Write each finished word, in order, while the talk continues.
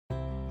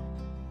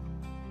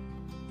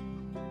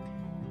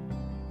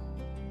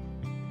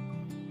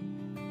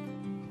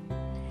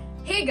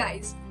Hey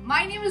guys,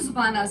 my name is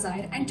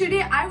Amaan and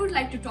today I would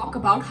like to talk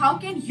about how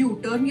can you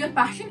turn your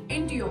passion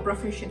into your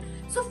profession.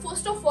 So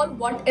first of all,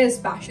 what is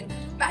passion?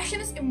 Passion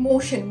is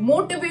emotion,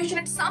 motivation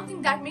and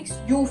something that makes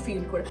you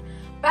feel good.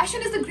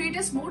 Passion is the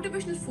greatest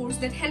motivational force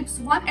that helps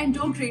one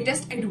endure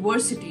greatest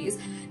adversities.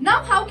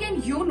 Now how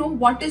can you know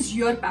what is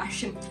your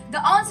passion?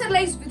 The answer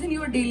lies within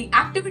your daily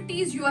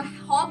activities, your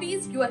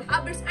hobbies, your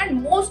habits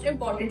and most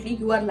importantly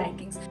your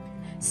likings.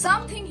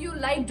 Something you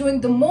like doing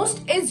the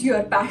most is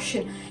your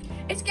passion.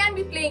 It can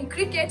be playing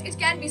cricket, it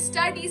can be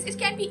studies, it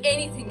can be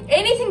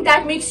anything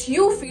that makes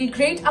you feel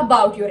great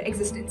about your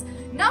existence.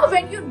 Now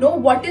when you know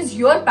what is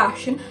your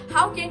passion,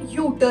 how can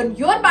you turn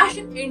your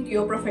passion into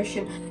your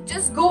profession?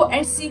 Just go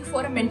and seek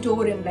for a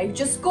mentor in life.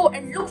 Just go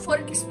and look for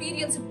an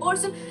experienced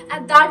person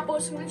and that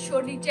person will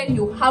surely tell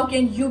you how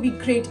can you be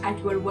great at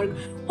your work.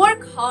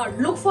 Work hard,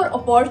 look for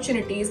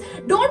opportunities.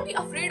 Don't be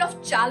afraid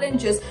of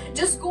challenges.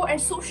 Just go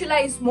and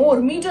socialize more,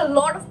 meet a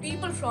lot of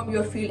people from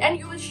your field and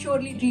you will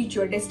surely reach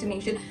your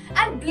destination.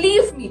 And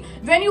believe me,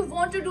 when you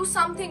want to do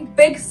something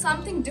big,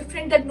 something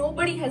different that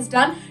nobody has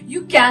done,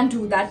 you can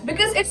do that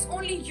because it's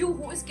only you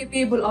who is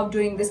capable of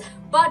doing this.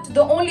 But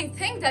the only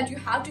thing that you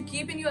have to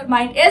keep in your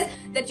mind is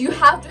that you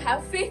have to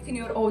have faith in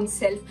your own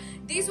self.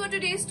 These were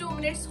today's 2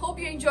 minutes. Hope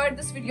you enjoyed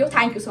this video.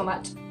 Thank you so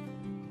much.